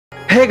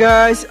Hey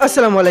guys,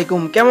 আসসালামু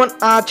আলাইকুম। কেমন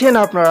আছেন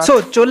আপনারা? সো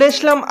চলে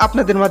আসলাম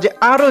আপনাদের মাঝে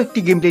আরো একটি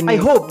গেম প্লে নিয়ে। আই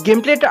হোপ গেম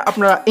প্লেটা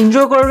আপনারা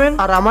এনজয় করবেন।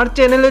 আর আমার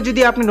চ্যানেলে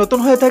যদি আপনি নতুন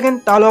হয়ে থাকেন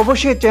তাহলে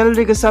অবশ্যই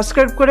চ্যানেলটিকে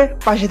সাবস্ক্রাইব করে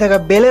পাশে থাকা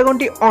বেল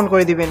আইকনটি অন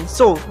করে দিবেন।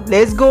 So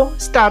let's go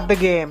start the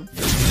game.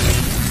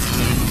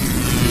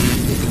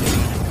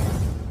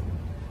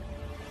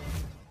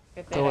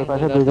 তো ওই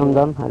পাশে দুইজন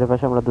যান আর এই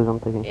পাশে আমরা দুজন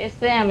থাকি।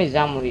 এসে আমি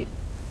জামুই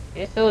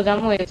এসেও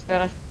জামু এসে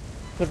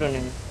ছোট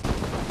নেই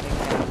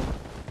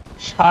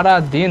সারা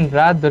দিন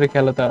রাত ধরে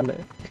খেলো তাহলে।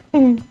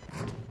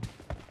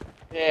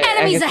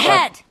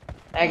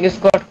 এক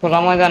স্কোয়াড খোলা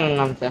ময়দানের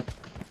নামছে।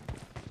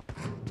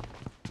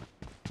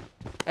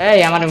 এই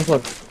আমার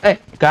M4 এই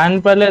গান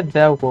পেলে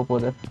দাও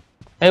কোপোদের।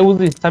 এই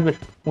উজি সাবির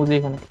উজি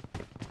এখানে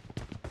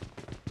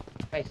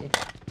পাইছি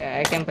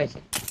একেম পাইছি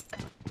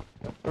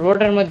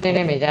রোডের মধ্যে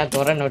নেমে যা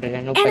ধরে নোটে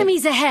no pi.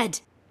 Enemies ahead.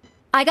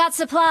 I got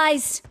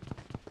supplies.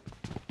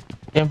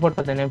 M4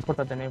 টা দেন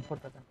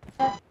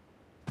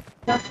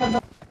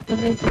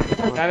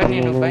যাবে নি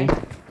নো পাই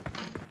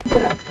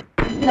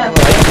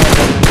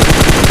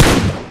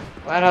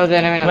ওয়ার হাউস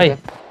এনিমি ভাই।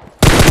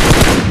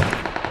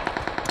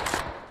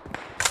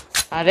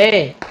 আরে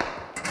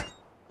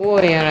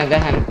ওই এনে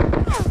দেখেন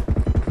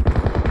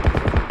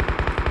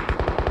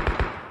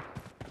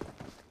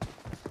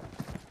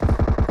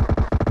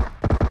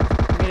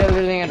মিডল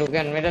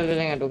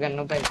বিল্ডিং এ ঢুকেন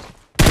নো পাই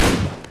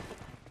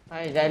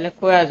ভাই যাইলে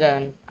কোয়া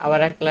যান আবার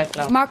এক লাখ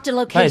লাভ। Marked a ভাই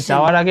location.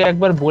 যাওয়ার আগে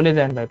একবার বলে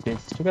দেন ভাই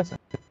প্লিজ, ঠিক আছে?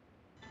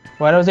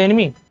 ওয়ার হাউস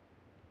এনিমি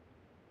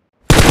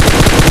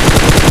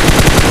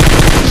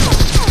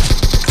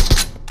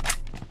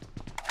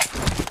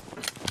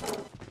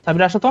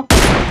সাবির আসো তো।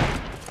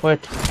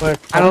 ওয়েট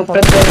আমি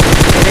উপরে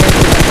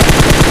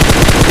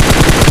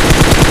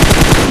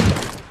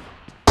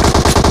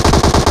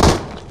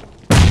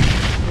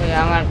ওই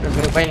আমার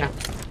পাই না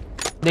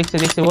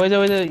দেখছি ওই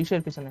যে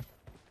ইসের পিছনে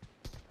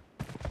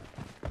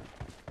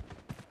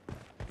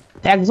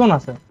একজন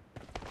আছে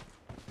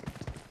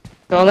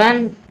চলেন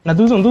না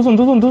দুজন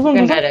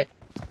ডাইরেক্ট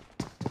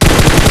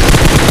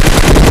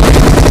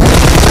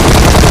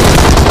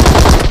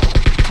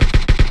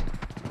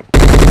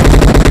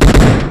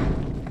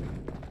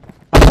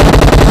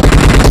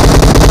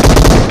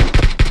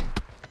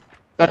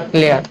কাট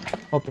ক্লিয়ার।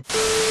 ওকে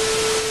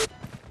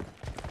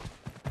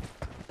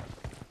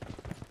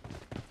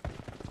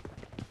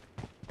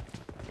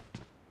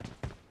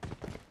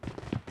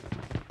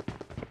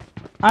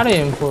আরে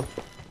M4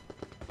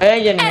 এই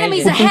যে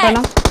Enemies নেই ahead.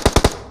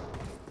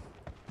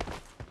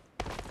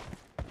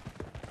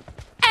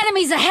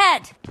 Enemies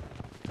ahead.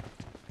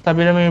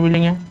 সাবির আমি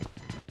বিল্ডিং এ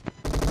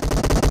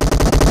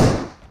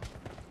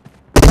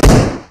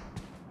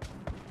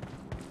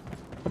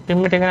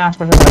টিমমেট এখানে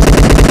আশপাশে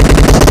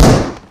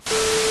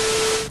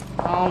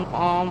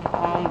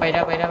বাইরা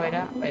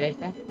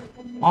এসে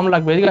অম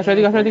লাগবে। এদিকে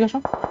আসো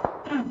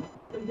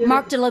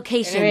Marked a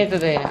location. এনিমি তো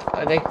দেই না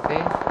দেখতে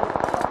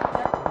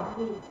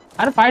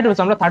আরে ফাইট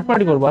হচ্ছে, আমরা থার্ড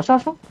পার্টি করবো।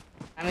 আসো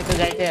আমি তো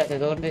যাইতে আছে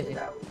দৌড়তেছি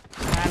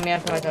আমি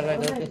আর ফয়সাল ভাই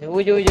দৌড়তেছি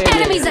ওই যে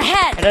Enemies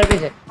ahead. এটার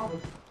পিছে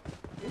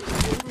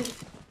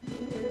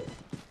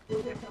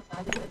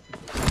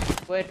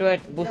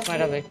ওয়েট বুস্ট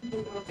মারাবে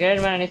গ্রেনেড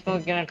মানে স্মোক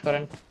গ্রেনেড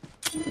করেন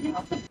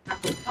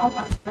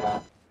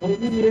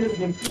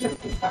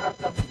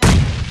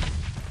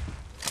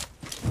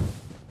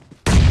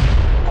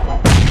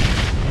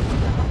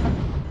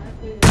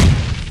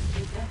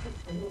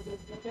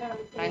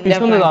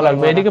পিছনে যাওয়া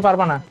লাগবে, এদিকে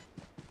পারবা না,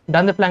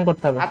 ডানে প্ল্যান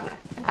করতে হবে।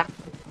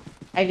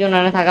 একজন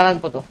এনে থাকা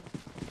লাগবে তো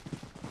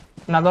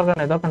না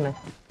দরকার নেই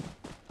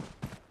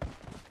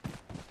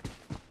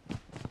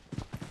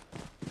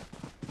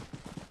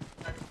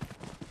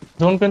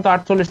জোন কিন্তু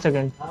 48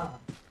 সেকেন্ড।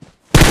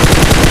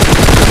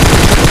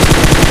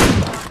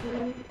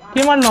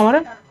 কি মারলো আমারে?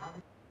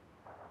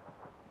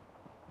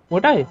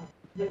 ওটাই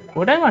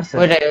মারছে।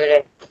 ওইটাই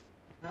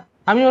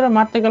আমি ওরা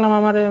মারতে গেলাম,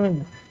 আমারে আমি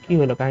কি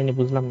হলো কাহিনী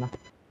বুঝলাম না।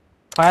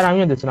 ফায়ার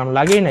আমিও দিছিলাম,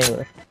 লাগেই নাই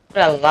ওরে।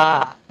 আল্লাহ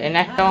এনে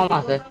একটা মাম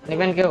আছে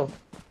নেবেন কেউ?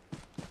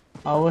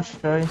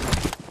 অবশ্যই।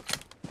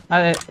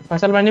 আরে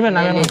ফয়সাল ভাই নেবেন?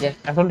 আমি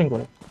অ্যাসল্টিং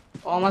করে।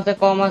 কম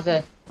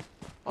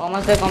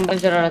আছে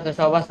কম্পেনসেটর আছে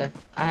সব আছে।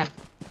 হ্যাঁ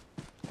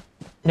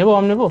নেবো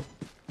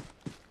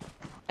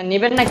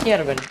নিবেন না কি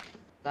করবেন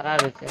তারা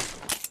রয়েছে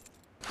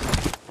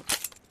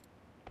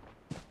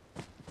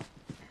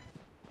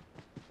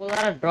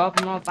ওরা ড্রপ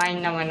নো পাইন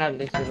না মাইনার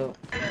দিছিল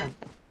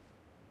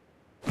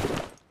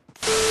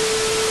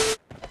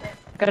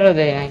করে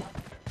দেয় নাই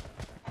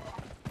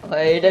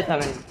এইটা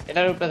থামেন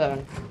এটার উপরে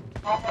থামেন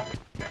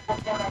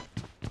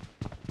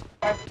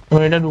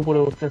এটার উপরে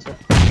উঠতেছে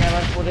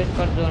আবার পুলিশ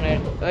কর জোনের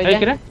ওই এই যে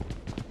কি রে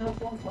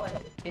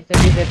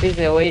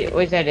পিছে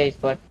ওই সাইডে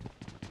স্পট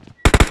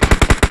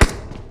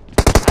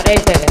আরে এই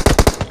সাইডে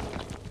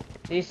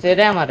এই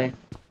সাইডে আমারে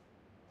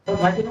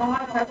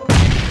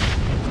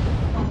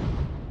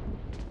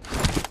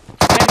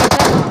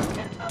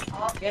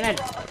কেনেট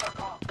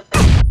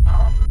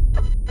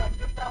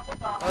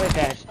ওই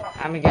দেখ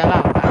আমি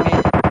গেলাম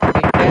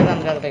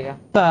জল থেকে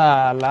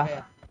সালা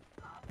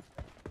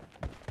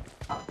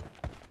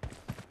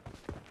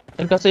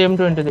এর কাছে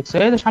M20 দেখছে।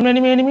 এই যে সামনে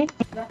এনিমি।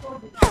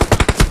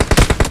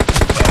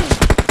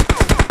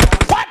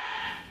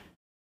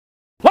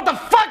 What the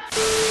fuck?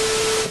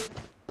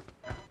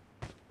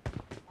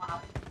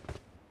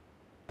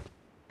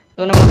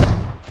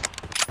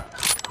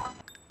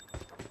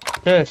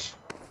 শেষ।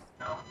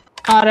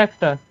 আর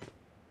একটা।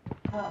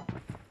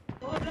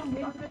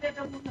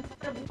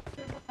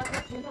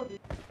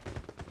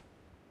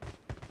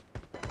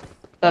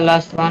 The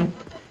last one.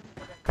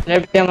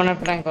 Left দিয়ে মনে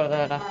প্ল্যান করতে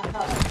এটা।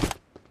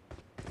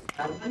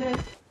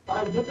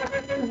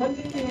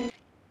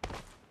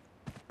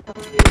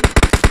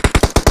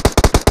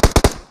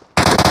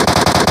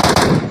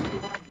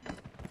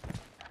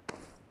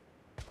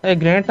 এই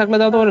গ্রেনেড থাকলে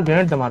দাও তো, ওর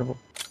গ্রেনেড দিয়ে মারবো।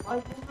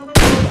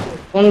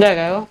 কোন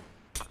জায়গায় ও?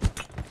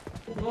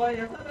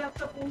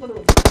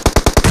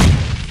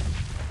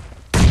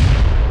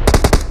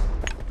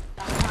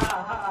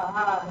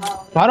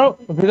 মারো,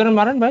 ভিতরে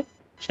মারেন ভাই।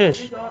 শেষ।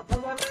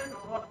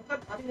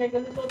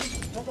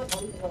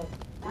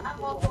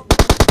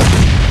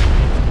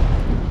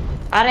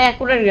 আরে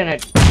অ্যাকুরেট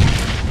গ্রেনেড।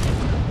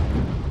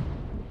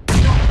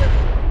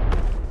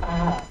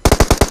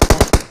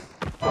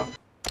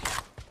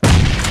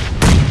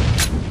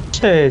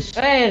 শেষ।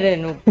 এই রে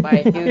নুপ ভাই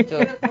কিউ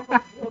চোর।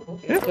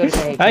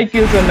 ভাই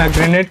কিউ চোর না,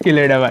 গ্রেনেড কিল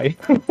এটা ভাই।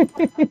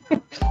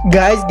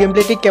 গাইস গেম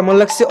প্লেটি কেমন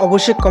লাগছে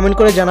অবশ্যই কমেন্ট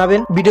করে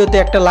জানাবেন, ভিডিওতে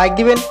একটা লাইক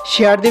দিবেন,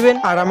 শেয়ার দিবেন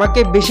আর আমাকে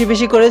বেশি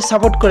বেশি করে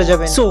সাপোর্ট করে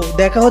যাবেন। সো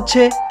দেখা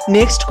হচ্ছে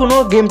নেক্সট কোনো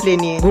গেম প্লে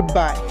নিয়ে। Good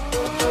bye.